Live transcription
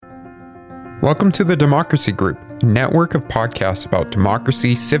Welcome to the Democracy Group, a network of podcasts about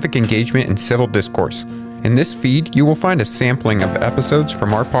democracy, civic engagement, and civil discourse. In this feed, you will find a sampling of episodes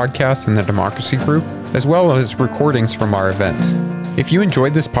from our podcast in the Democracy Group, as well as recordings from our events. If you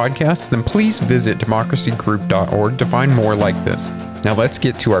enjoyed this podcast, then please visit democracygroup.org to find more like this. Now let's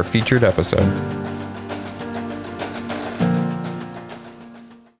get to our featured episode.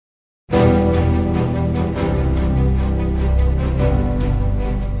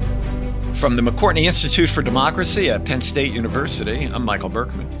 From the McCourtney Institute for Democracy at Penn State University, I'm Michael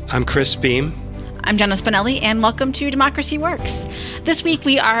Berkman. I'm Chris Beam. I'm Jenna Spinelli, and welcome to Democracy Works. This week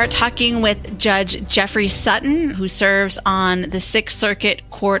we are talking with Judge Jeffrey Sutton, who serves on the Sixth Circuit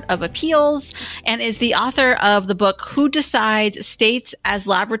Court of Appeals and is the author of the book, Who Decides? States as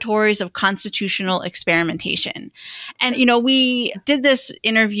Laboratories of Constitutional Experimentation. And, we did this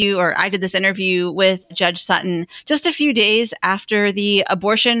interview, or I did this interview with Judge Sutton just a few days after the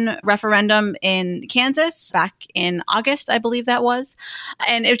abortion referendum in Kansas back in August, I believe that was.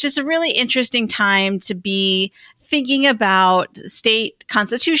 And it was just a really interesting time to be thinking about state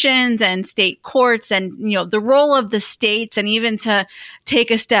constitutions and state courts and, the role of the states, and even to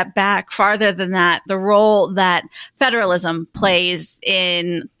take a step back farther than that, the role that federalism plays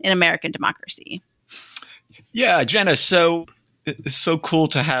in American democracy. Yeah, Jenna, it's so cool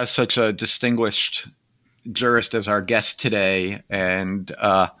to have such a distinguished jurist as our guest today, and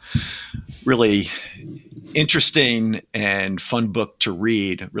really interesting and fun book to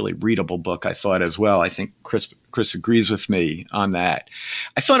read, really readable book, I thought, as well. I think Chris agrees with me on that.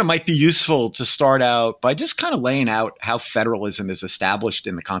 I thought it might be useful to start out by just kind of laying out how federalism is established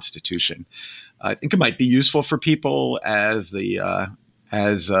in the Constitution. I think it might be useful for people as the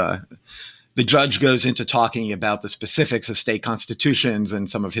judge goes into talking about the specifics of state constitutions and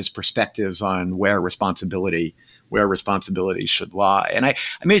some of his perspectives on where responsibility should lie. And I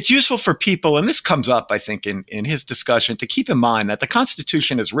mean, it's useful for people, and this comes up, I think, in his discussion, to keep in mind that the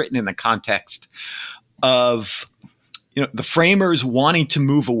Constitution is written in the context of the framers wanting to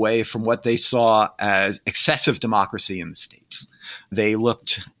move away from what they saw as excessive democracy in the states.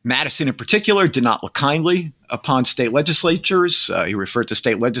 Madison in particular did not look kindly upon state legislatures. He referred to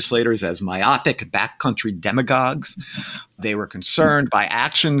state legislators as myopic backcountry demagogues. They were concerned by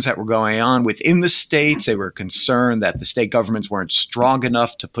actions that were going on within the states. They were concerned that the state governments weren't strong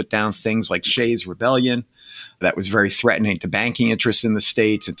enough to put down things like Shays' Rebellion. That was very threatening to banking interests in the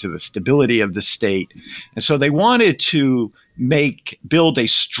states and to the stability of the state. And so they wanted to build a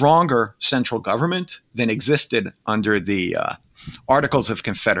stronger central government than existed under the Articles of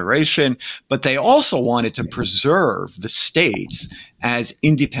Confederation, but they also wanted to preserve the states as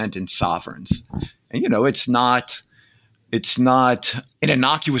independent sovereigns. And, it's not an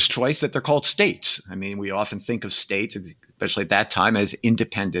innocuous choice that they're called states. I mean, we often think of states, especially at that time, as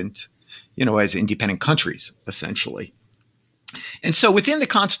independent countries, essentially. And so within the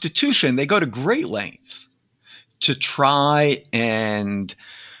Constitution, they go to great lengths to try and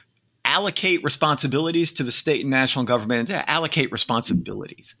allocate responsibilities to the state and national government, And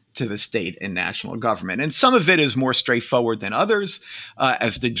some of it is more straightforward than others,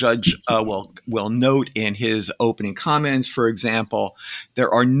 as the judge will note in his opening comments. For example,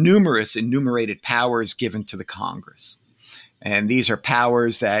 there are numerous enumerated powers given to the Congress. And these are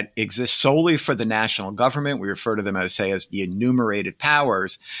powers that exist solely for the national government. We refer to them as the enumerated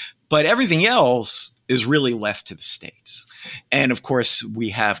powers. But everything else is really left to the states. And of course, we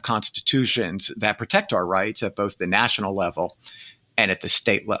have constitutions that protect our rights at both the national level and at the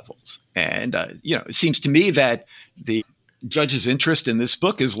state levels. And, it seems to me that the judge's interest in this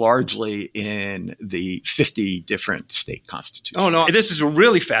book is largely in the 50 different state constitutions. Oh, no, this is a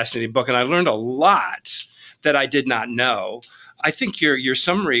really fascinating book, and I learned a lot that I did not know. I think your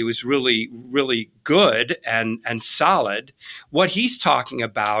summary was really, really good and solid. What he's talking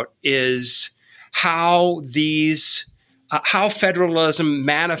about is how federalism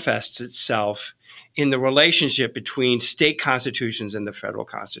manifests itself in the relationship between state constitutions and the federal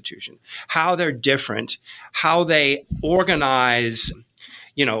Constitution, how they're different, how they organize,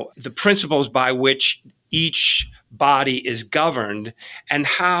 the principles by which each body is governed, and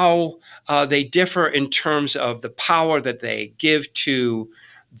how they differ in terms of the power that they give to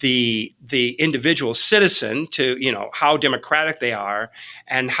the individual citizen, to how democratic they are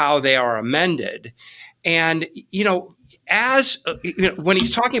and how they are amended. And when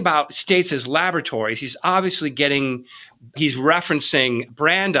he's talking about states as laboratories, he's referencing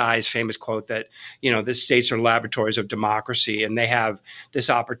Brandeis' famous quote that, the states are laboratories of democracy, and they have this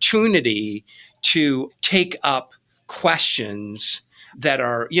opportunity to take up questions that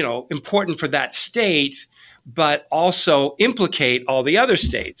are, important for that state, but also implicate all the other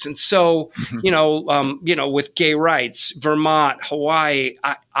states. And so, with gay rights, Vermont, Hawaii,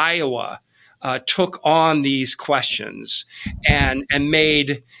 Iowa took on these questions and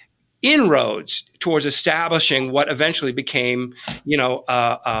made inroads towards establishing what eventually became,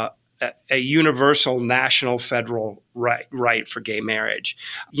 a universal national federal right for gay marriage.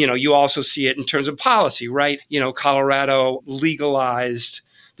 You also see it in terms of policy, right? Colorado legalized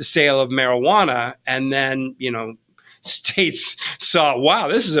the sale of marijuana, and then, states saw, wow,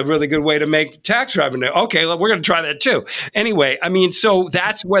 this is a really good way to make tax revenue. Okay, we're going to try that too. Anyway, so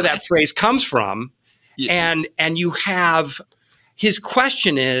that's where that phrase comes from. Yeah. And you have, his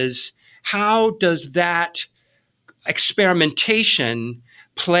question is, how does that experimentation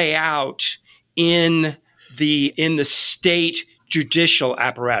play out in the state judicial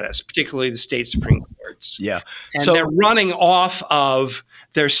apparatus, particularly the state Supreme Courts? Yeah. And they're running off of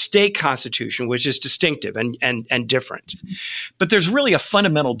their state constitution, which is distinctive and different. But there's really a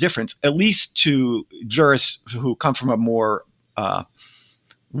fundamental difference, at least to jurists who come from a more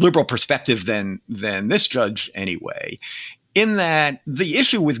liberal perspective than this judge anyway, in that the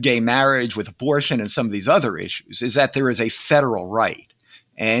issue with gay marriage, with abortion, and some of these other issues is that there is a federal right.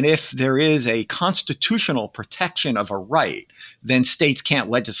 And if there is a constitutional protection of a right, then states can't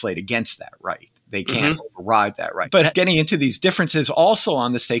legislate against that right. They can't override that right. But getting into these differences also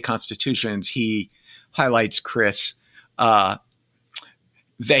on the state constitutions, he highlights, Chris, that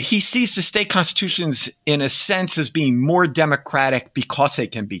he sees the state constitutions in a sense as being more democratic because they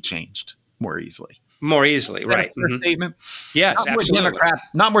can be changed more easily. More easily, right? Statement. Yes, absolutely.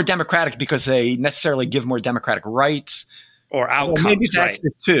 Not more democratic because they necessarily give more democratic rights. Or outcomes, maybe that's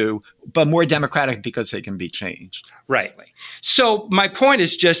the two, but more democratic because they can be changed. Right. So my point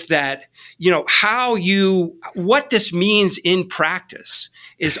is just that, what this means in practice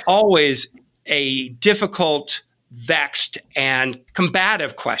is always a difficult, vexed, and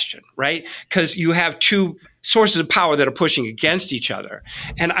combative question, right? Because you have two sources of power that are pushing against each other.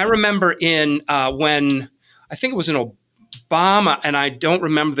 And I remember when I think it was in Obama, and I don't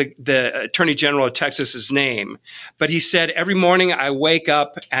remember the Attorney General of Texas's name, but he said, every morning I wake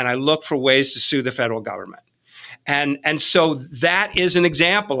up and I look for ways to sue the federal government. And so that is an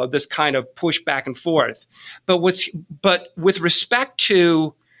example of this kind of push back and forth. But with respect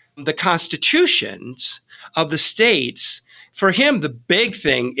to the constitutions of the states, for him, the big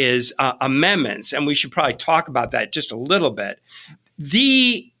thing is amendments. And we should probably talk about that just a little bit.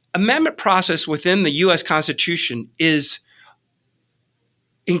 The amendment process within the U.S. Constitution is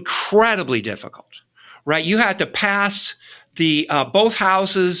incredibly difficult, right? You had to pass the both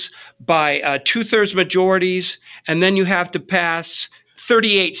houses by 2/3 majorities, and then you have to pass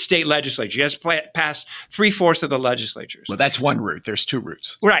 38 state legislatures. You have to pass 3/4 of the legislatures. Well, that's one route. There's two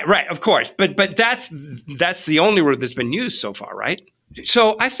routes. Right, of course. But that's the only route that's been used so far, right?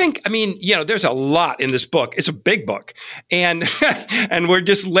 So I think, there's a lot in this book. It's a big book, and and we're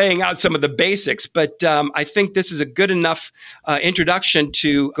just laying out some of the basics. But I think this is a good enough introduction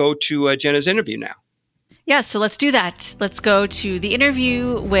to go to Jenna's interview now. Yeah, so let's do that. Let's go to the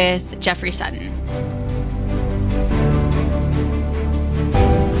interview with Jeffrey Sutton.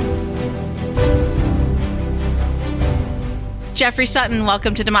 Jeffrey Sutton,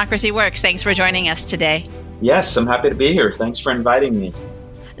 welcome to Democracy Works. Thanks for joining us today. Yes, I'm happy to be here. Thanks for inviting me.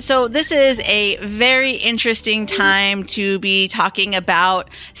 So this is a very interesting time to be talking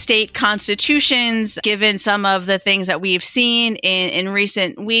about state constitutions, given some of the things that we've seen in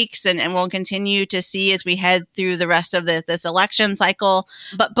recent weeks and will continue to see as we head through the rest of this election cycle.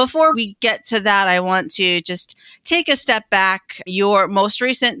 But before we get to that, I want to just take a step back. Your most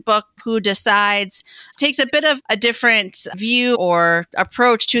recent book, Who Decides, takes a bit of a different view or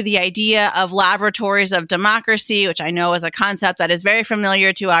approach to the idea of laboratories of democracy, which I know is a concept that is very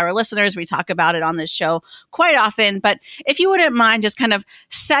familiar to our listeners. We talk about it on this show quite often. But if you wouldn't mind just kind of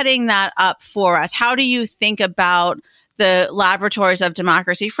setting that up for us, how do you think about the laboratories of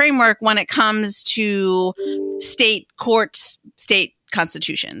democracy framework when it comes to state courts, state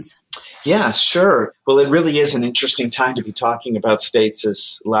constitutions? Yeah, sure. Well, it really is an interesting time to be talking about states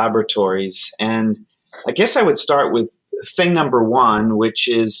as laboratories. And I guess I would start with thing number one, which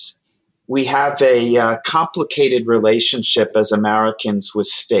is we have a complicated relationship as Americans with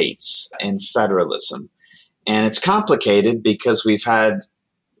states and federalism. And it's complicated because we've had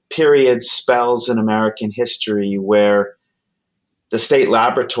periods, spells in American history where the state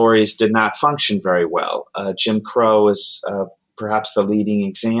laboratories did not function very well. Jim Crow is perhaps the leading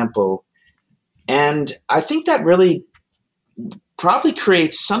example. And I think that really probably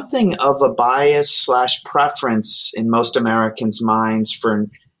creates something of a bias / preference in most Americans' minds for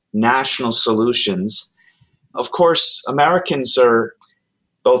national solutions. of course, Americans are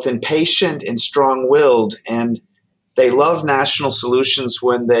both impatient and strong-willed, and they love national solutions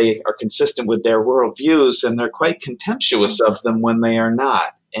when they are consistent with their worldviews, and they're quite contemptuous of them when they are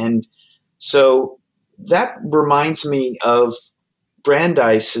not. And so that reminds me of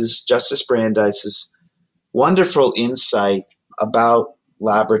Justice Brandeis's wonderful insight about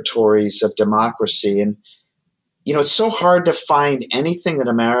laboratories of democracy. And, it's so hard to find anything that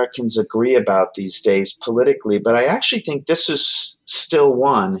Americans agree about these days politically, but I actually think this is still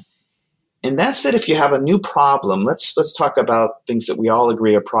one. And that's that if you have a new problem, let's talk about things that we all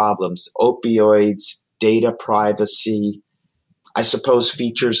agree are problems: opioids, data privacy, I suppose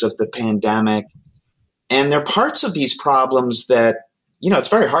features of the pandemic. And there are parts of these problems that, it's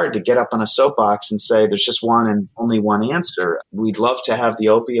very hard to get up on a soapbox and say there's just one and only one answer. We'd love to have the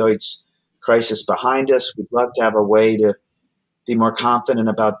opioids crisis behind us. We'd love to have a way to be more confident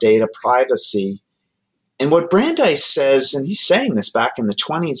about data privacy. And what Brandeis says, and he's saying this back in the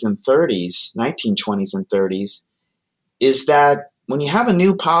 1920s and 30s, is that when you have a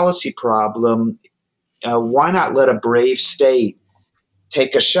new policy problem, why not let a brave state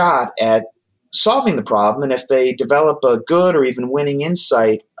take a shot at solving the problem? And if they develop a good or even winning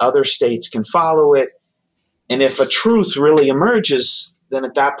insight, other states can follow it. And if a truth really emerges, then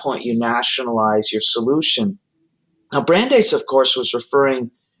at that point you nationalize your solution. Now, Brandeis, of course, was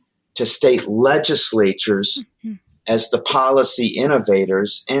referring to state legislatures as the policy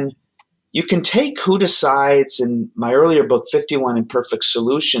innovators. And you can take Who Decides in my earlier book, 51 Imperfect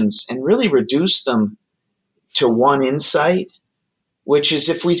Solutions, and really reduce them to one insight, which is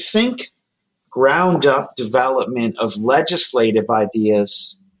if we think ground up development of legislative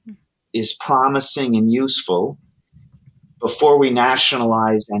ideas is promising and useful before we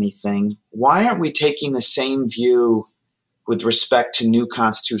nationalize anything, why aren't we taking the same view with respect to new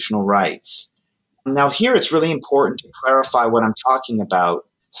constitutional rights? Now, here it's really important to clarify what I'm talking about.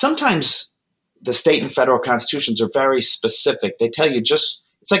 Sometimes the state and federal constitutions are very specific. They tell you it's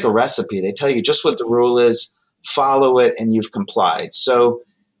like a recipe. They tell you just what the rule is, follow it, and you've complied. So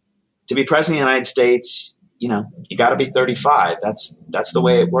to be president of the United States, you got to be 35. That's the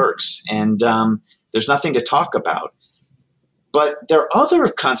way it works. And there's nothing to talk about. But there are other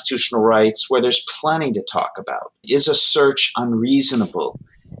constitutional rights where there's plenty to talk about. Is a search unreasonable?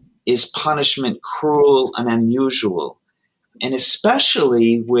 Is punishment cruel and unusual? And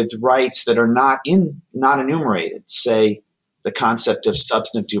especially with rights that are not enumerated, say the concept of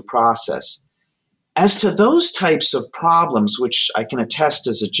substantive due process. As to those types of problems, which I can attest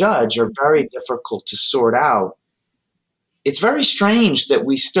as a judge are very difficult to sort out, it's very strange that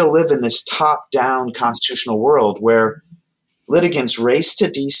we still live in this top-down constitutional world where litigants race to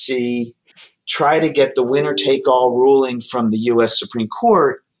D.C., try to get the winner-take-all ruling from the U.S. Supreme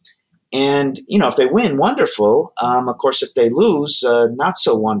Court. And, if they win, wonderful. Of course, if they lose, not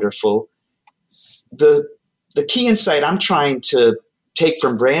so wonderful. The key insight I'm trying to take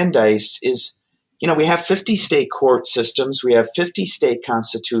from Brandeis is, we have 50 state court systems. We have 50 state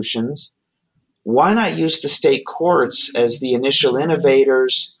constitutions. Why not use the state courts as the initial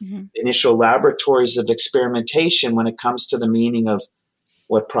innovators, initial laboratories of experimentation when it comes to the meaning of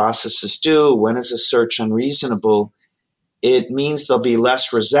what processes do? When is a search unreasonable? It means there'll be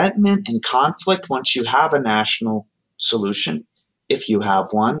less resentment and conflict once you have a national solution, if you have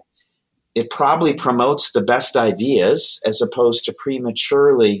one. It probably promotes the best ideas as opposed to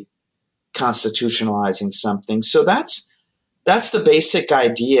prematurely constitutionalizing something. So that's the basic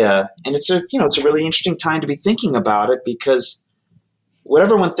idea. And it's a really interesting time to be thinking about it, because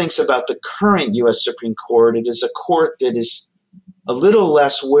whatever one thinks about the current U.S. Supreme Court, it is a court that is a little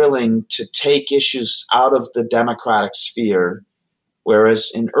less willing to take issues out of the democratic sphere,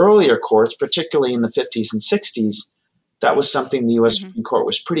 whereas in earlier courts, particularly in the 50s and 60s, that was something the U.S. Supreme Court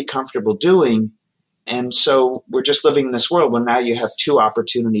was pretty comfortable doing. And so we're just living in this world where now you have two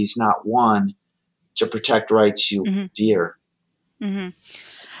opportunities, not one, to protect rights you dear. Mm-hmm.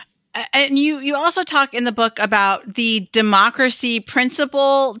 And you also talk in the book about the democracy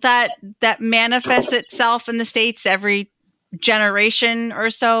principle that manifests itself in the states every generation or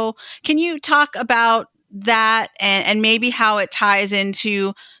so. Can you talk about that and maybe how it ties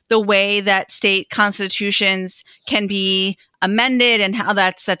into the way that state constitutions can be amended and how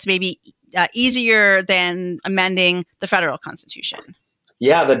that's maybe easier than amending the federal constitution?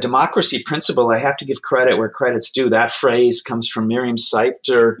 Yeah, the democracy principle, I have to give credit where credit's due. That phrase comes from Miriam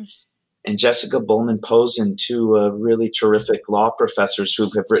Seifter and Jessica Bowman-Posen, two really terrific law professors who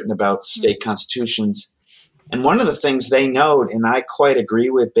have written about state constitutions. And one of the things they note, and I quite agree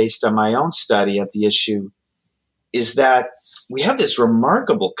with based on my own study of the issue, is that we have this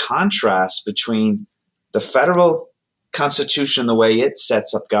remarkable contrast between the federal Constitution, the way it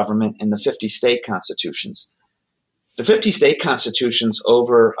sets up government, and the 50 state constitutions. The 50 state constitutions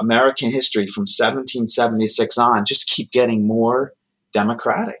over American history from 1776 on just keep getting more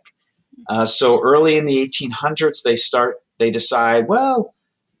democratic. So early in the 1800s, they decide, well,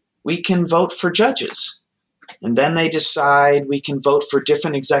 we can vote for judges. And then they decide we can vote for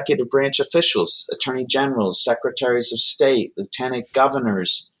different executive branch officials, attorney generals, secretaries of state, lieutenant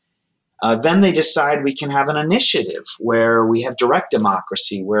governors. Then they decide we can have an initiative where we have direct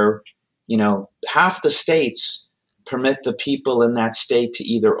democracy, where, half the states permit the people in that state to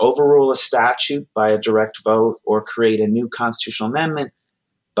either overrule a statute by a direct vote or create a new constitutional amendment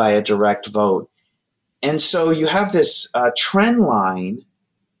by a direct vote. And so you have this trend line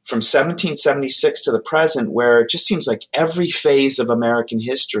from 1776 to the present where it just seems like every phase of American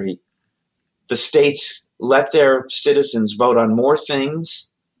history, the states let their citizens vote on more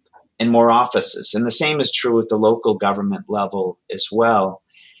things and more offices. And the same is true at the local government level as well.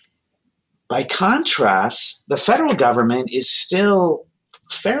 By contrast, the federal government is still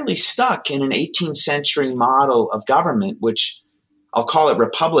fairly stuck in an 18th century model of government, which I'll call it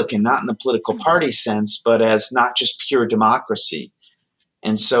Republican, not in the political party sense, but as not just pure democracy.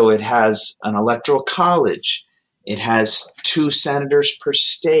 And so it has an electoral college. It has 2 senators per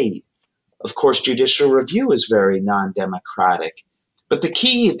state. Of course, judicial review is very non-democratic. But the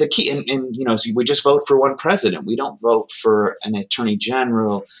key, and we just vote for one president. We don't vote for an attorney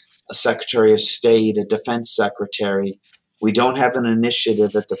general, a secretary of state, a defense secretary. We don't have an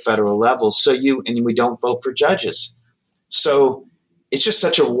initiative at the federal level. And we don't vote for judges. So it's just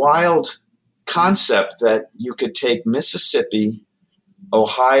such a wild concept that you could take Mississippi,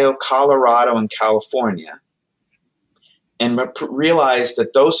 Ohio, Colorado, and California and realize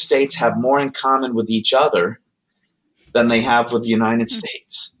that those states have more in common with each other than they have with the United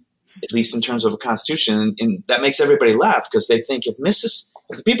States, at least in terms of a constitution. And that makes everybody laugh because they think if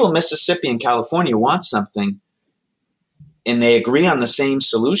the people in Mississippi and California want something and they agree on the same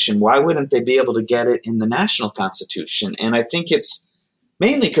solution, why wouldn't they be able to get it in the national constitution? And I think it's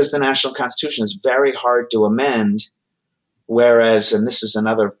mainly because the national constitution is very hard to amend. Whereas, and this is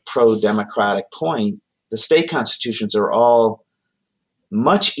another pro-democratic point, the state constitutions are all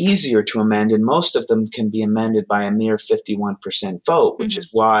much easier to amend, and most of them can be amended by a mere 51% vote, which is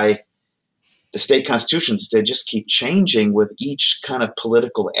why the state constitutions, they just keep changing with each kind of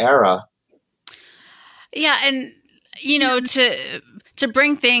political era. Yeah, and, to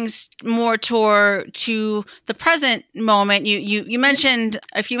bring things more to the present moment, you mentioned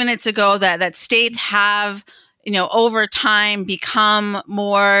a few minutes ago that states have over time become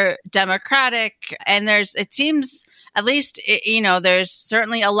more democratic, and it seems at least, there's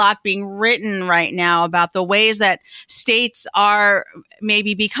certainly a lot being written right now about the ways that states are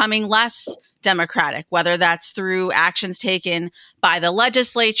maybe becoming less democratic, whether that's through actions taken by the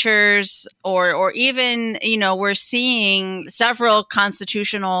legislatures or even, we're seeing several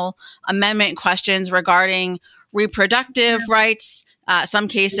constitutional amendment questions regarding reproductive rights. Some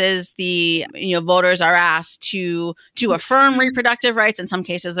cases, the voters are asked to affirm reproductive rights. In some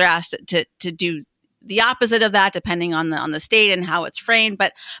cases, they're asked to do the opposite of that, depending on the state and how it's framed.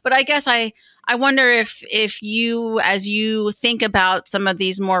 But I guess I wonder if you, as you think about some of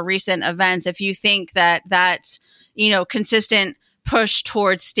these more recent events, if you think that consistent push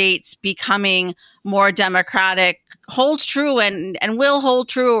towards states becoming more democratic holds true and will hold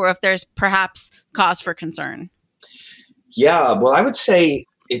true, or if there's perhaps cause for concern. Yeah, well, I would say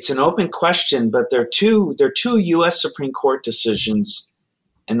it's an open question, but there are two U.S. Supreme Court decisions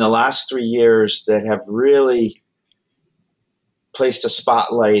in the last 3 years that have really placed a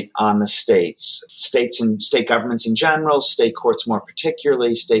spotlight on the states and state governments in general, state courts more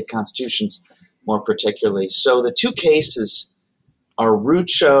particularly, state constitutions more particularly. So the 2 cases are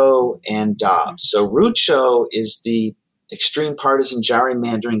Rucho and Dobbs. So Rucho is the extreme partisan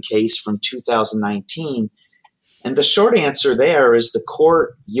gerrymandering case from 2019. And the short answer there is the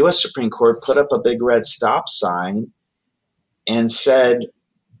U.S. Supreme Court put up a big red stop sign and said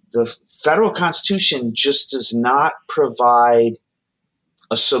the federal Constitution just does not provide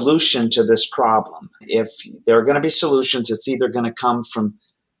a solution to this problem. If there are going to be solutions, it's either going to come from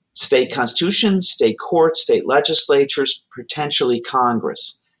state constitutions, state courts, state legislatures, potentially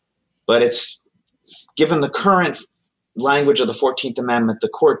Congress. But it's given the current language of the 14th Amendment, the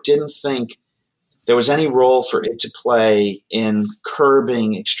court didn't think there was any role for it to play in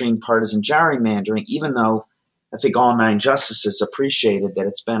curbing extreme partisan gerrymandering, even though I think all 9 justices appreciated that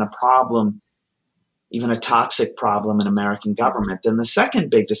it's been a problem, even a toxic problem in American government. Then the second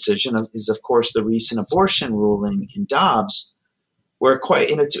big decision is, of course, the recent abortion ruling in Dobbs,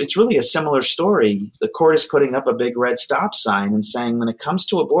 it's really a similar story. The court is putting up a big red stop sign and saying when it comes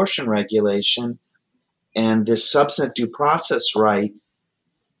to abortion regulation and this substantive due process right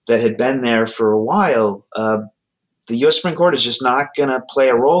that had been there for a while, the U.S. Supreme Court is just not going to play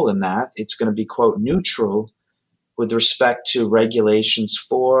a role in that. It's going to be, quote, neutral with respect to regulations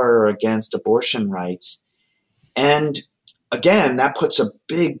for or against abortion rights. And again, that puts a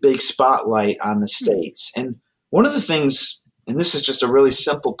big, big spotlight on the states. And one of the things, and this is just a really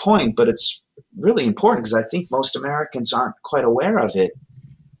simple point, but it's really important because I think most Americans aren't quite aware of it.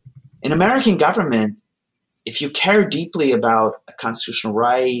 In American government, if you care deeply about a constitutional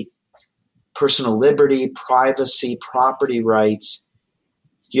right, personal liberty, privacy, property rights,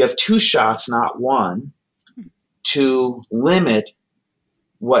 you have two shots, not one, to limit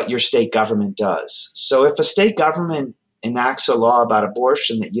what your state government does. So if a state government enacts a law about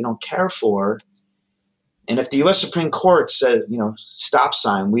abortion that you don't care for, and if the U.S. Supreme Court says, stop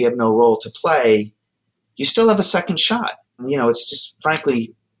sign, we have no role to play, you still have a second shot. It's just,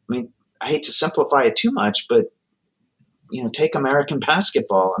 frankly, I hate to simplify it too much, but, take American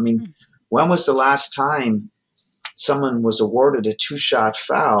basketball. When was the last time someone was awarded a two-shot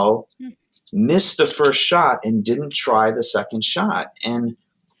foul, missed the first shot, and didn't try the second shot? And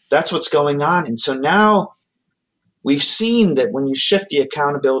that's what's going on. And so now we've seen that when you shift the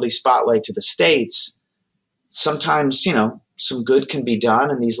accountability spotlight to the states, sometimes, some good can be done,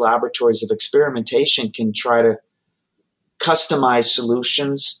 and these laboratories of experimentation can try to customize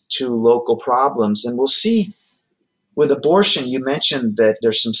solutions to local problems. And we'll see with abortion, you mentioned that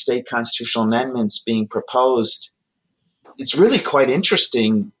there's some state constitutional amendments being proposed. It's really quite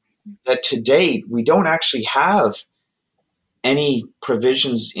interesting that to date, we don't actually have any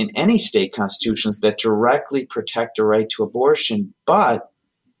provisions in any state constitutions that directly protect a right to abortion. But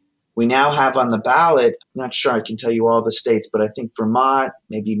we now have on the ballot, I'm not sure I can tell you all the states, but I think Vermont,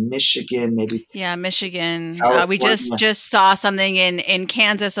 maybe Michigan, Michigan. We just saw something in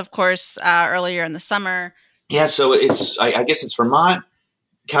Kansas, of course, earlier in the summer. Yeah, so I guess it's Vermont,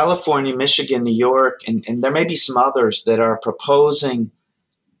 California, Michigan, New York, and there may be some others that are proposing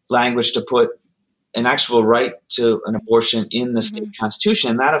language to put an actual right to an abortion in the state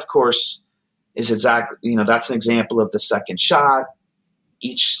constitution. And that, of course, is that's an example of the second shot.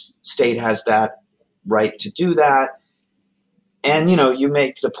 Each state has that right to do that. And, you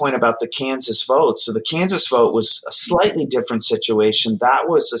make the point about the Kansas vote. So the Kansas vote was a slightly different situation. That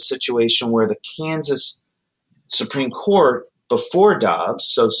was a situation where the Kansas Supreme Court, before Dobbs,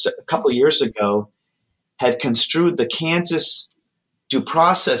 so a couple of years ago, had construed the Kansas due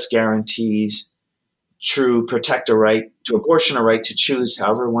process guarantees to protect a right to abortion, a right to choose,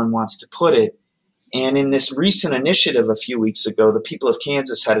 however one wants to put it. And in this recent initiative a few weeks ago, the people of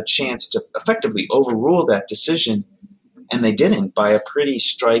Kansas had a chance to effectively overrule that decision, and they didn't by a pretty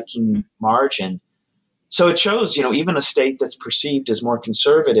striking margin. So it shows, even a state that's perceived as more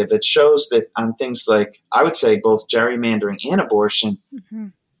conservative, it shows that on things like, I would say, both gerrymandering and abortion,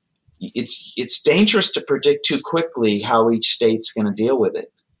 it's dangerous to predict too quickly how each state's going to deal with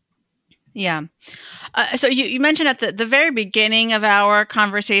it. Yeah. So you mentioned at the very beginning of our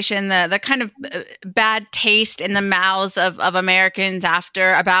conversation the kind of bad taste in the mouths of Americans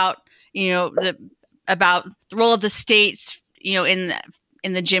about the role of the states in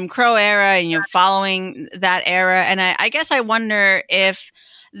the Jim Crow era and following that era. And I guess I wonder if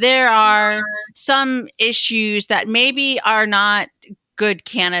there are some issues that maybe are not good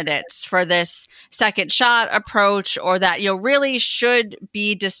candidates for this second shot approach, or that really should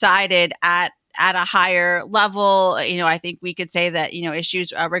be decided at a higher level. I think we could say that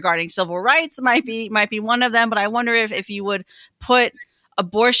issues regarding civil rights might be one of them, but I wonder if you would put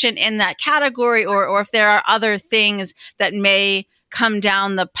abortion in that category, or if there are other things that may come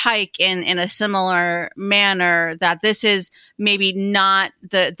down the pike in a similar manner, that this is maybe not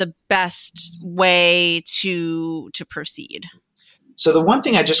the best way to proceed. So the one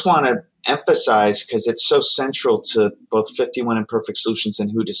thing I just want to emphasize, because it's so central to both 51 Imperfect Solutions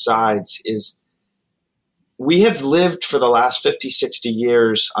and Who Decides, is we have lived for the last 50, 60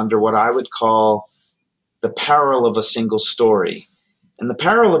 years under what I would call the peril of a single story. And the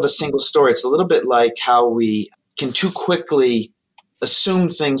peril of a single story, it's a little bit like how we can too quickly assume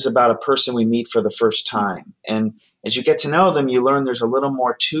things about a person we meet for the first time. And as you get to know them, you learn there's a little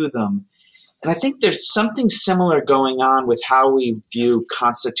more to them. And I think there's something similar going on with how we view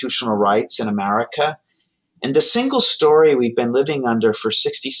constitutional rights in America. And the single story we've been living under for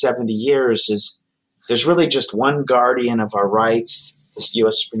 60, 70 years is there's really just one guardian of our rights, the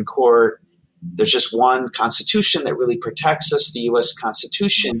U.S. Supreme Court. There's just one Constitution that really protects us, the U.S.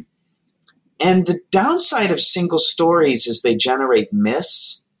 Constitution. And the downside of single stories is they generate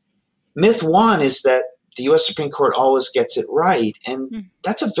myths. Myth one is that the U.S. Supreme Court always gets it right. And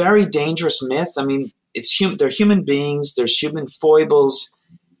that's a very dangerous myth. I mean, they're human beings, there's human foibles,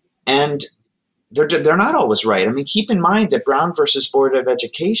 and they're not always right. I mean, keep in mind that Brown versus Board of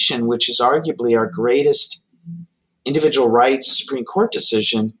Education, which is arguably our greatest individual rights Supreme Court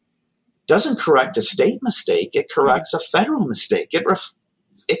decision, doesn't correct a state mistake. It corrects a federal mistake.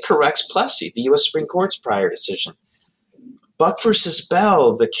 It corrects Plessy, the U.S. Supreme Court's prior decision. Buck versus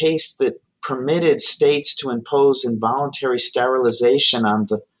Bell, the case that permitted states to impose involuntary sterilization on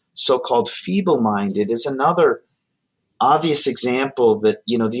the so-called feeble-minded, is another obvious example that,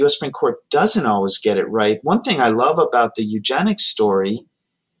 the U.S. Supreme Court doesn't always get it right. One thing I love about the eugenics story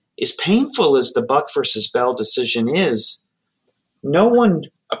is, painful as the Buck versus Bell decision is, no one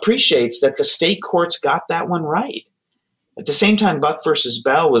appreciates that the state courts got that one right. At the same time, Buck versus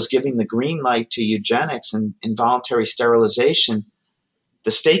Bell was giving the green light to eugenics and involuntary sterilization,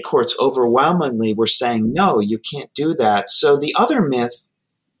 the state courts overwhelmingly were saying, no, you can't do that. So the other myth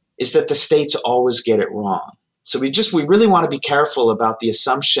is that the states always get it wrong. So we really want to be careful about the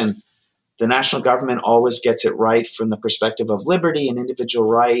assumption the national government always gets it right from the perspective of liberty and individual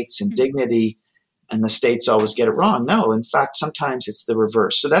rights and dignity, and the states always get it wrong. No, in fact, sometimes it's the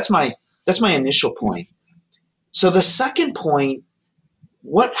reverse. So that's my initial point. So the second point,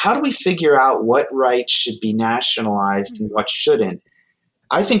 how do we figure out what rights should be nationalized and what shouldn't?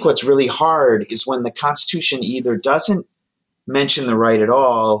 I think what's really hard is when the Constitution either doesn't mention the right at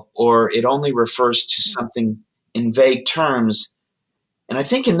all, or it only refers to something in vague terms. And I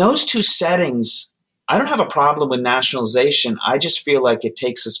think in those two settings, I don't have a problem with nationalization. I just feel like it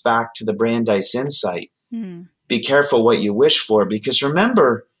takes us back to the Brandeis insight. Be careful what you wish for, because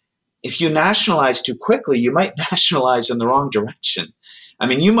remember, if you nationalize too quickly, you might nationalize in the wrong direction. I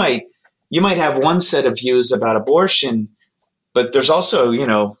mean, you might have one set of views about abortion, but there's also,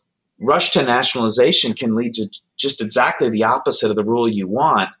 rush to nationalization can lead to just exactly the opposite of the rule you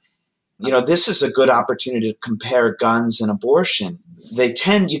want. This is a good opportunity to compare guns and abortion. You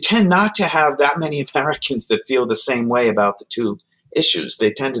tend not to have that many Americans that feel the same way about the two issues.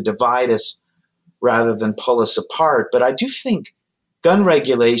 They tend to divide us rather than pull us apart. But I do think gun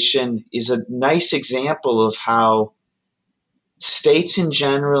regulation is a nice example of how states in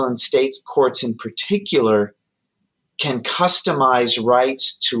general and state courts in particular can customize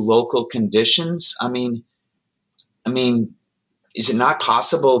rights to local conditions. I mean, is it not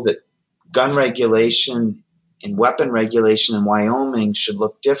possible that gun regulation and weapon regulation in Wyoming should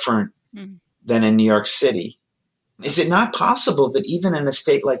look different than in New York City? Is it not possible that even in a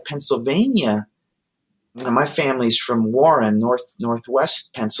state like Pennsylvania, my family's from Warren,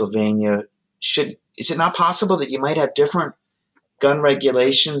 northwest Pennsylvania, is it not possible that you might have different gun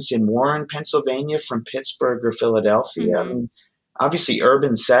regulations in Warren, Pennsylvania from Pittsburgh or Philadelphia? I mean, obviously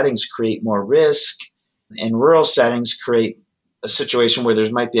urban settings create more risk, and rural settings create a situation where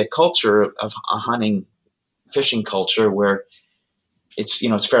there might be a culture of a hunting, fishing culture where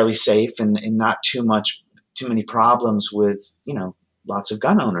it's fairly safe and not too many problems with, lots of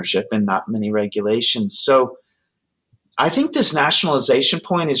gun ownership and not many regulations. So I think this nationalization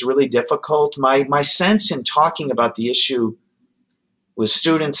point is really difficult. My sense in talking about the issue with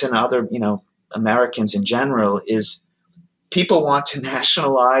students and other, Americans in general is people want to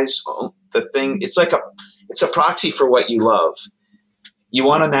nationalize the thing. It's a proxy for what you love. You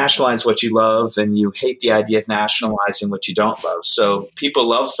want to nationalize what you love, and you hate the idea of nationalizing what you don't love. So people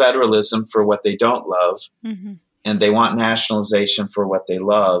love federalism for what they don't love, and they want nationalization for what they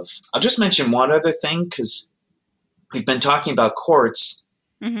love. I'll just mention one other thing, because we've been talking about courts,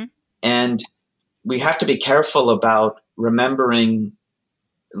 and we have to be careful about remembering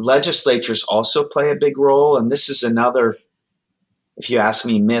legislatures also play a big role. And this is another, if you ask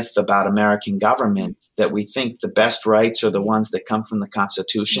me, myth about American government, that we think the best rights are the ones that come from the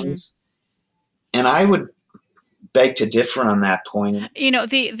constitutions. And I would beg to differ on that point.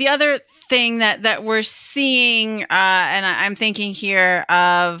 The other thing that we're seeing, and I'm thinking here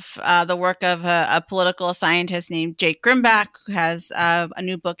of the work of a political scientist named Jake Grimbach, who has a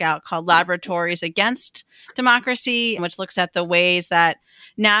new book out called Laboratories Against Democracy, which looks at the ways that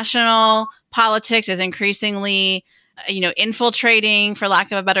national politics is increasingly infiltrating, for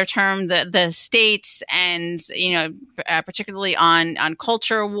lack of a better term, the states, and particularly on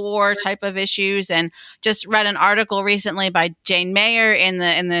culture war type of issues. And just read an article recently by Jane Mayer in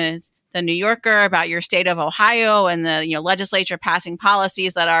the New Yorker about your state of Ohio and the legislature passing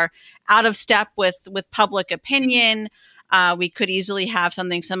policies that are out of step with public opinion. We could easily have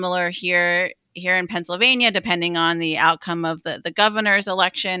something similar here in Pennsylvania, depending on the outcome of the governor's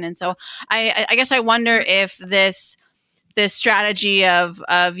election. And so I guess I wonder if this strategy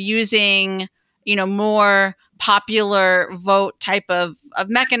of using, more popular vote type of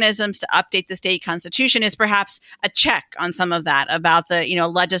mechanisms to update the state constitution is perhaps a check on some of that, about the,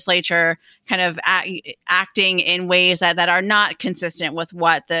 legislature kind of acting in ways that are not consistent with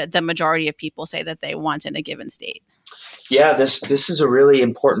what the majority of people say that they want in a given state. Yeah, this is a really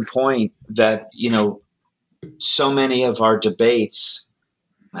important point that, so many of our debates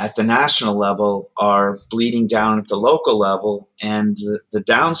at the national level are bleeding down at the local level, and the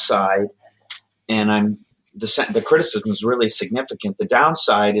downside, and the criticism is really significant. The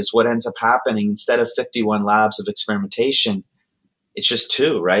downside is what ends up happening. Instead of 51 labs of experimentation, it's just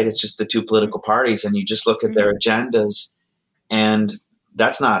 2, right? It's just the 2 political parties, and you just look at their agendas, and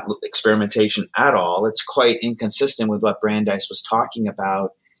that's not experimentation at all. It's quite inconsistent with what Brandeis was talking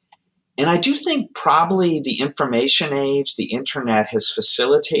about. And I do think probably the information age, the internet, has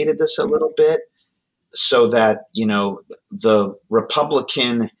facilitated this a little bit, so that, the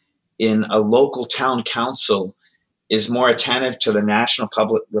Republican in a local town council is more attentive to the national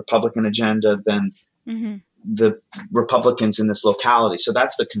Republican agenda than the Republicans in this locality. So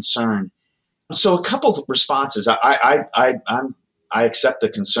that's the concern. So a couple of responses. I accept the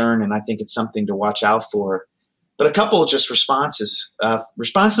concern, and I think it's something to watch out for. But a couple of just responses.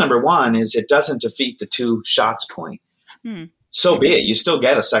 Response number 1 is it doesn't defeat the 2 shots point. So be it. You still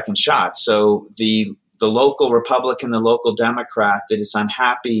get a second shot. So the local Republican, the local Democrat that is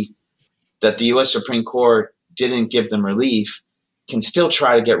unhappy that the U.S. Supreme Court didn't give them relief can still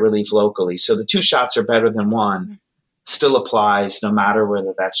try to get relief locally. So the 2 shots are better than 1 still applies, no matter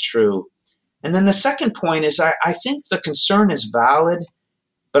whether that's true. And then the second point is I think the concern is valid,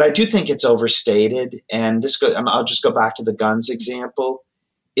 but I do think it's overstated. And I'll just go back to the guns example.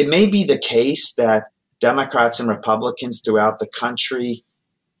 It may be the case that Democrats and Republicans throughout the country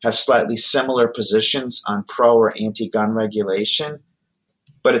have slightly similar positions on pro or anti-gun regulation,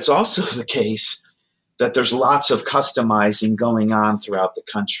 but it's also the case that there's lots of customizing going on throughout the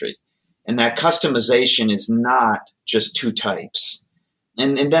country. And that customization is not just 2 types.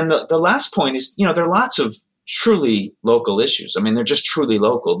 And then the last point is, there are lots of truly local issues. I mean, they're just truly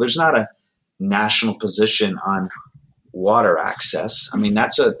local. There's not a national position on water access. I mean,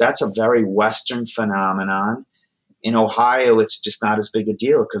 that's a very Western phenomenon. In Ohio, it's just not as big a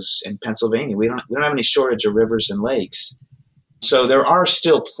deal because in Pennsylvania, we don't have any shortage of rivers and lakes. So there are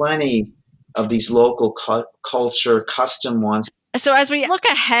still plenty of these local culture custom ones. So as we look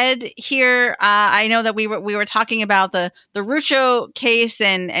ahead here, I know that we were talking about the Rucho case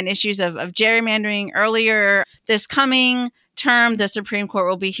and issues of gerrymandering earlier. This coming term, the Supreme Court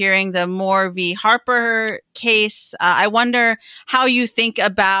will be hearing the Moore v. Harper case. I wonder how you think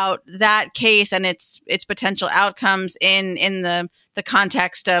about that case and its potential outcomes in the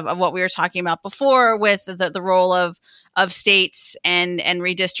context of what we were talking about before with the role of states and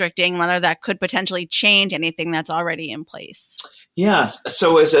redistricting, whether that could potentially change anything that's already in place. Yeah.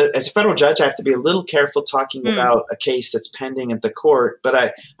 So as a federal judge, I have to be a little careful talking about a case that's pending at the court.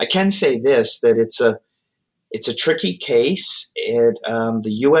 But I can say this, that it's a tricky case. The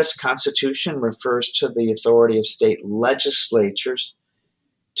U.S. Constitution refers to the authority of state legislatures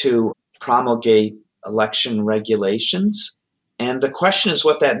to promulgate election regulations. And the question is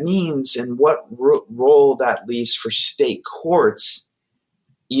what that means and what role that leaves for state courts,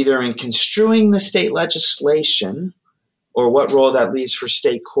 either in construing the state legislation or what role that leaves for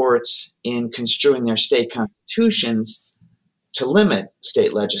state courts in construing their state constitutions to limit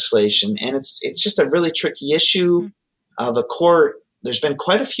state legislation. And it's just a really tricky issue. The court, there's been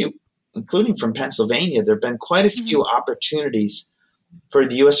quite a few, including from Pennsylvania, there have been quite a few opportunities for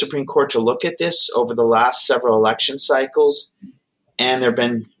the U.S. Supreme Court to look at this over the last several election cycles. And there have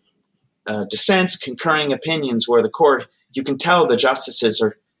been dissents, concurring opinions where the court, you can tell the justices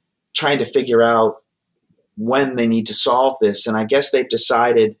are trying to figure out when they need to solve this. And I guess they've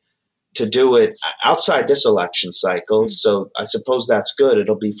decided to do it outside this election cycle. So I suppose that's good.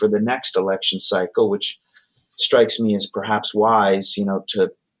 It'll be for the next election cycle, which strikes me as perhaps wise,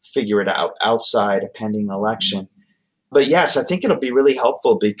 to figure it out outside a pending election. But yes, I think it'll be really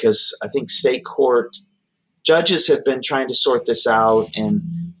helpful because I think state court judges have been trying to sort this out,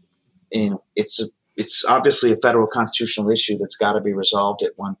 and it's obviously a federal constitutional issue that's got to be resolved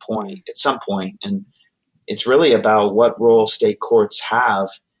at some point. And it's really about what role state courts have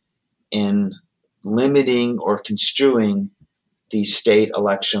in limiting or construing these state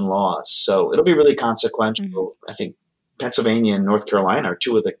election laws. So it'll be really consequential. I think Pennsylvania and North Carolina are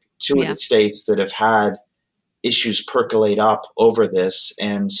two of the states that have had issues percolate up over this.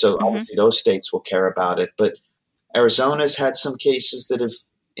 And so obviously those states will care about it. But Arizona's had some cases that have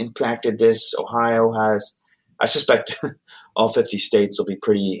impacted this. Ohio has. I suspect all 50 states will be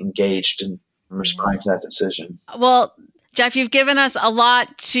pretty engaged in responding to that decision. Well, Jeff, you've given us a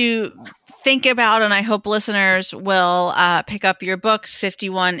lot to think about, and I hope listeners will pick up your books,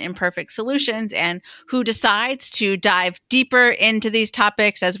 51 Imperfect Solutions, and Who Decides, to dive deeper into these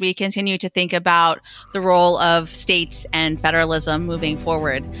topics as we continue to think about the role of states and federalism moving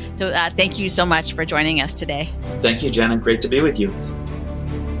forward. So thank you so much for joining us today. Thank you, Jenna. Great to be with you.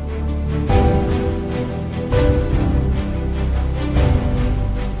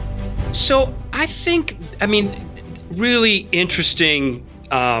 So I think, really interesting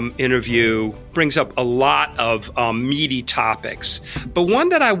interview, brings up a lot of meaty topics. But one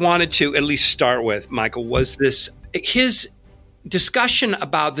that I wanted to at least start with, Michael, was his discussion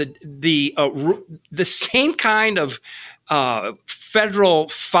about the same kind of federal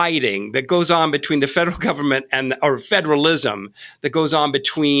fighting that goes on between the federal government or federalism that goes on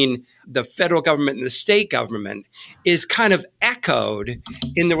between the federal government and the state government is kind of echoed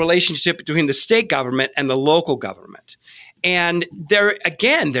in the relationship between the state government and the local government. And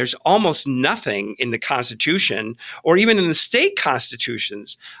there's almost nothing in the Constitution or even in the state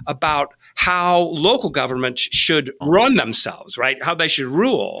constitutions about how local governments should run themselves, right? How they should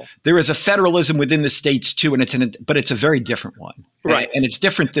rule. There is a federalism within the states too, but it's a very different one. Right. And it's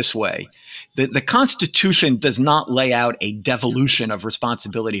different this way. The Constitution does not lay out a devolution of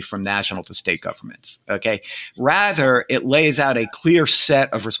responsibility from national to state governments. Okay. Rather, it lays out a clear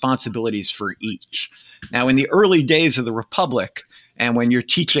set of responsibilities for each. Now, in the early days of the Republic, and when you're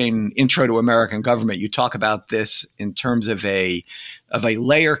teaching Intro to American Government, you talk about this in terms of a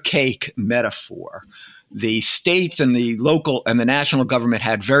layer cake metaphor. The states and the local and the national government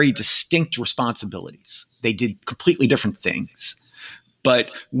had very distinct responsibilities. They did completely different things.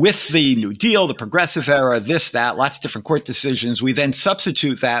 But with the New Deal, the progressive era, lots of different court decisions, we then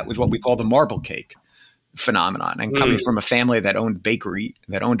substitute that with what we call the marble cake phenomenon. And coming from a family that owned a bakery,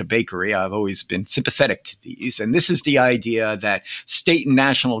 I've always been sympathetic to these. And this is the idea that state and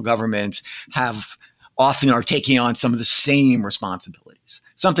national governments often are taking on some of the same responsibilities.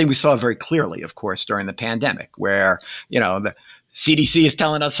 Something we saw very clearly, of course, during the pandemic, where, the CDC is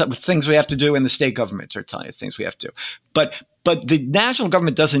telling us things we have to do and the state governments are telling us things we have to do. But the national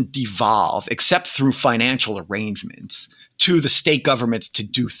government doesn't devolve, except through financial arrangements, to the state governments to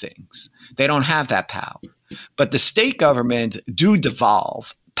do things. They don't have that power. But the state government do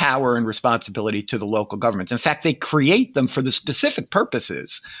devolve power and responsibility to the local governments. In fact, they create them for the specific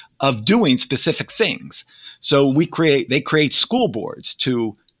purposes of doing specific things. So they create school boards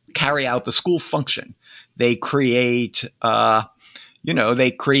to carry out the school function. They create, counties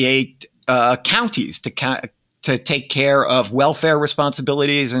to take care of welfare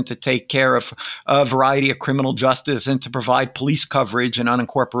responsibilities and to take care of a variety of criminal justice and to provide police coverage in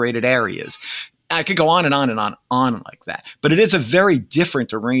unincorporated areas. I could go on and on and on like that. But it is a very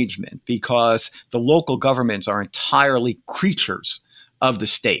different arrangement because the local governments are entirely creatures of the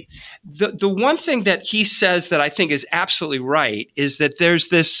state. The one thing that he says that I think is absolutely right is that there's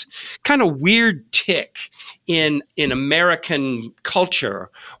this kind of weird tick in American culture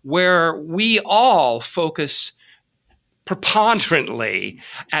where we all focus preponderantly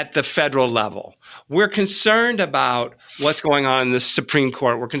at the federal level. We're concerned about what's going on in the Supreme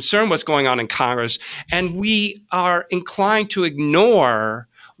Court. We're concerned what's going on in Congress. And we are inclined to ignore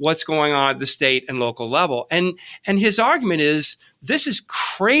what's going on at the state and local level. And his argument is this is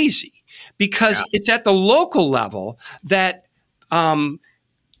crazy because it's at the local level that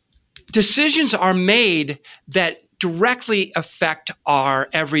decisions are made that directly affect our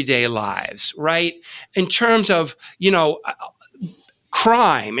everyday lives, right? In terms of,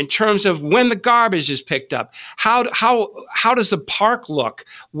 crime, in terms of when the garbage is picked up, how does the park look?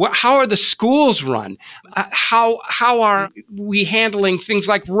 How are the schools run? How are we handling things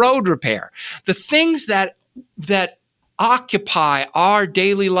like road repair? The things that occupy our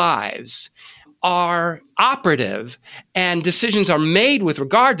daily lives are operative and decisions are made with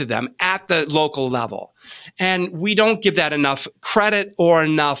regard to them at the local level. And we don't give that enough credit or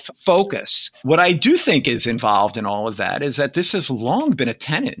enough focus. What I do think is involved in all of that is that this has long been a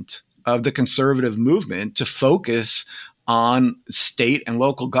tenet of the conservative movement to focus on state and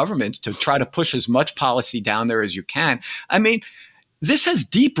local governments to try to push as much policy down there as you can. I mean, this has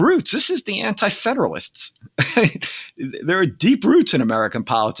deep roots. This is the anti-federalists. There are deep roots in American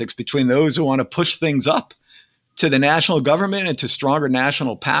politics between those who want to push things up to the national government and to stronger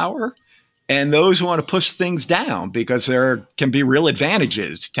national power and those who want to push things down because there can be real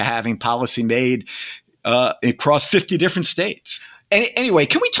advantages to having policy made across 50 different states. Anyway,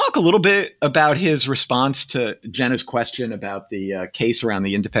 can we talk a little bit about his response to Jenna's question about the case around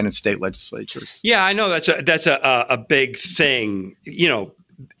the independent state legislatures? Yeah, I know that's a big thing.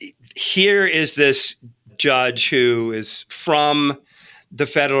 Here is this judge who is from the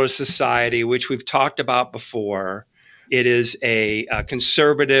Federalist Society, which we've talked about before. It is a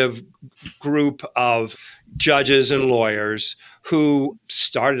conservative group of judges and lawyers who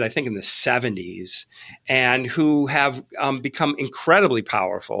started, I think, in the 70s and who have become incredibly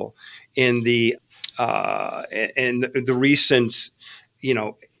powerful in the recent,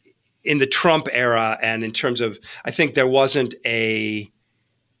 in the Trump era. And in terms of, I think there wasn't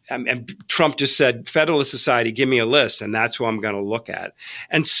and Trump just said, Federalist Society, give me a list, and that's who I'm going to look at.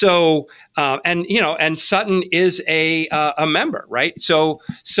 And so, and Sutton is a member, right? So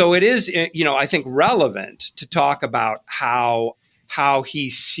it is, I think relevant to talk about how he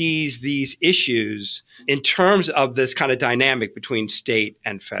sees these issues in terms of this kind of dynamic between state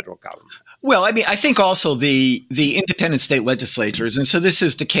and federal government. Well, I mean, I think also the independent state legislatures, and so this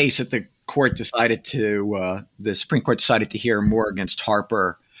is the case that the Supreme Court decided to hear more against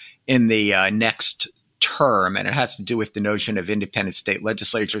Harper in the next term, and it has to do with the notion of independent state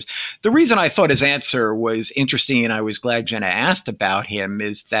legislatures. The reason I thought his answer was interesting, and I was glad Jenna asked about him,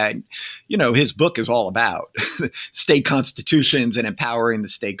 is that, his book is all about state constitutions and empowering the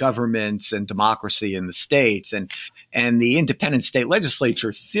state governments and democracy in the states. And the independent state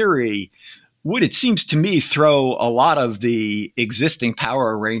legislature theory would, it seems to me, throw a lot of the existing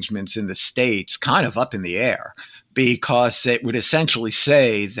power arrangements in the states kind of up in the air, because it would essentially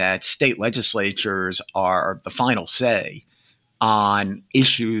say that state legislatures are the final say on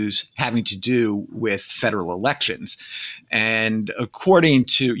issues having to do with federal elections. And according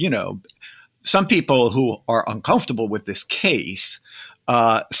to, some people who are uncomfortable with this case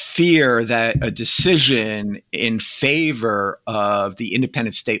fear that a decision in favor of the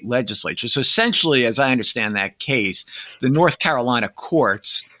independent state legislature. So essentially, as I understand that case, the North Carolina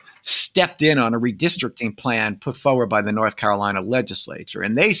courts stepped in on a redistricting plan put forward by the North Carolina legislature.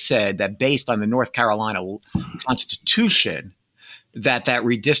 And they said that based on the North Carolina Constitution, that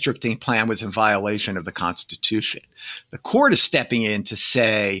redistricting plan was in violation of the Constitution. The court is stepping in to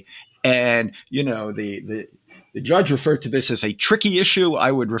say, and, the judge referred to this as a tricky issue.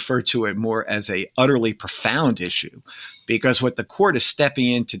 I would refer to it more as a utterly profound issue, because what the court is stepping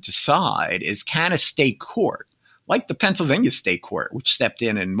in to decide is, can a state court, like the Pennsylvania State Court, which stepped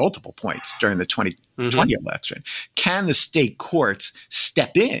in multiple points during the 2020 election, can the state courts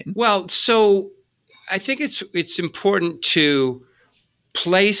step in? Well, so I think it's important to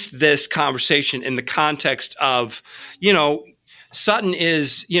place this conversation in the context of, Sutton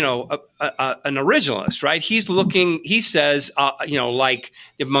is, an originalist, right? He says, like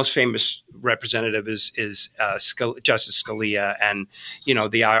the most famous representative is Justice Scalia. And,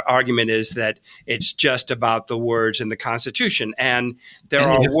 the argument is that it's just about the words in the Constitution. And there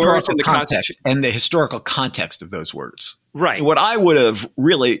are words in the Constitution. And the historical context of those words. Right. And what I would have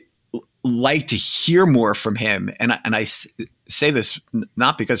really liked to hear more from him, and I say this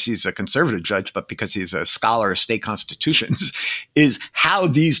not because he's a conservative judge, but because he's a scholar of state constitutions, is how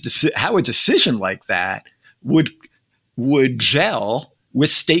a decision like that would gel with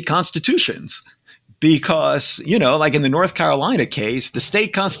state constitutions. Because, like in the North Carolina case, the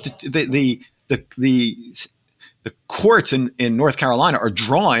state the courts in North Carolina are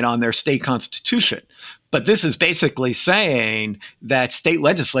drawing on their state constitution. But this is basically saying that state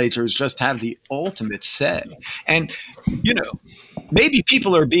legislatures just have the ultimate say. And, maybe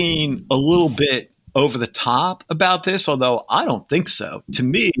people are being a little bit over the top about this, although I don't think so. To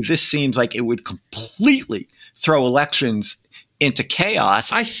me, this seems like it would completely throw elections into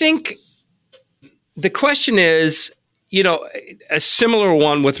chaos. I think the question is, a similar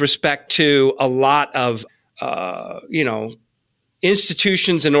one with respect to a lot of,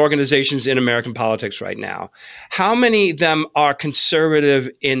 institutions and organizations in American politics right now. How many of them are conservative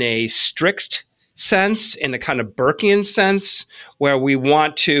in a strict sense, in a kind of Burkean sense, where we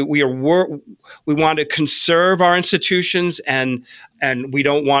want to conserve our institutions and we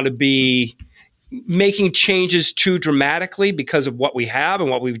don't want to be making changes too dramatically because of what we have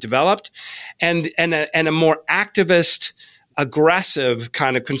and what we've developed, and a more activist, aggressive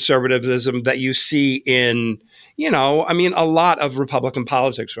kind of conservatism that you see in, a lot of Republican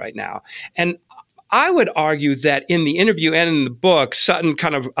politics right now. And I would argue that in the interview and in the book, Sutton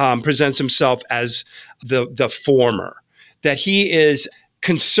kind of presents himself as the former, that he is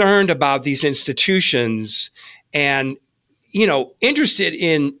concerned about these institutions and, interested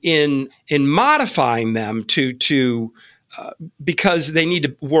in modifying them to because they need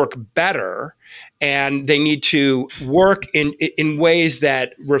to work better and they need to work in ways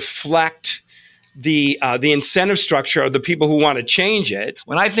that reflect the incentive structure of the people who want to change it.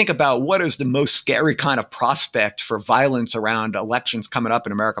 When I think about what is the most scary kind of prospect for violence around elections coming up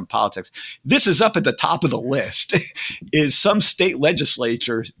in American politics, this is up at the top of the list, is some state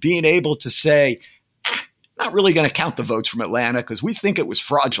legislatures being able to say, not really going to count the votes from Atlanta because we think it was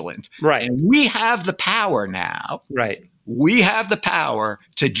fraudulent. Right. And we have the power now. Right. We have the power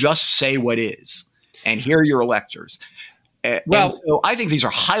to just say what is. And here are your electors. Well, and so I think these are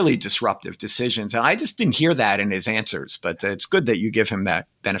highly disruptive decisions. And I just didn't hear that in his answers. But it's good that you give him that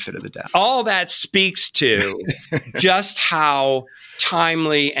benefit of the doubt. All that speaks to just how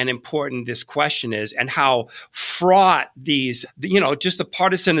timely and important this question is, and how fraught these, just the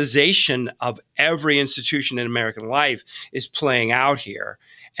partisanization of every institution in American life is playing out here.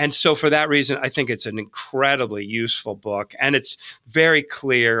 And so for that reason, I think it's an incredibly useful book, and it's very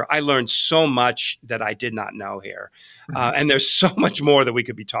clear. I learned so much that I did not know here. And there's so much more that we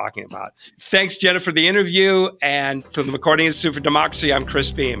could be talking about. Thanks, Jenna, for the interview. And from the McCartney Institute for Democracy, I'm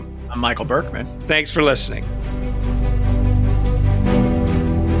Chris Beam. I'm Michael Berkman. Thanks for listening.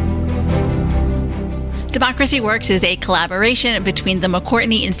 Democracy Works is a collaboration between the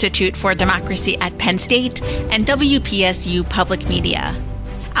McCourtney Institute for Democracy at Penn State and WPSU Public Media.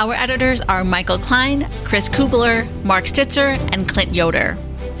 Our editors are Michael Klein, Chris Kugler, Mark Stitzer, and Clint Yoder.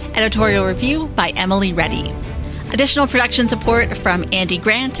 Editorial review by Emily Reddy. Additional production support from Andy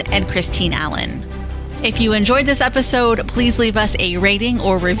Grant and Christine Allen. If you enjoyed this episode, please leave us a rating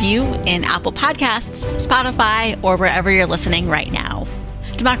or review in Apple Podcasts, Spotify, or wherever you're listening right now.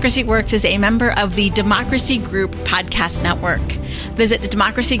 Democracy Works is a member of the Democracy Group Podcast Network. Visit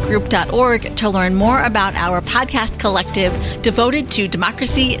democracygroup.org to learn more about our podcast collective devoted to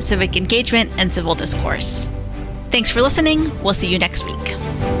democracy, civic engagement, and civil discourse. Thanks for listening. We'll see you next week.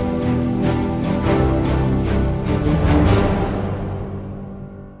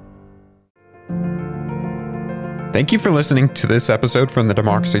 Thank you for listening to this episode from the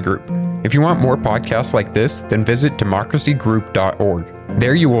Democracy Group. If you want more podcasts like this, then visit democracygroup.org.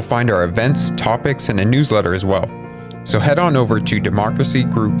 There you will find our events, topics, and a newsletter as well. So head on over to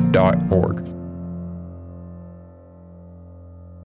democracygroup.org.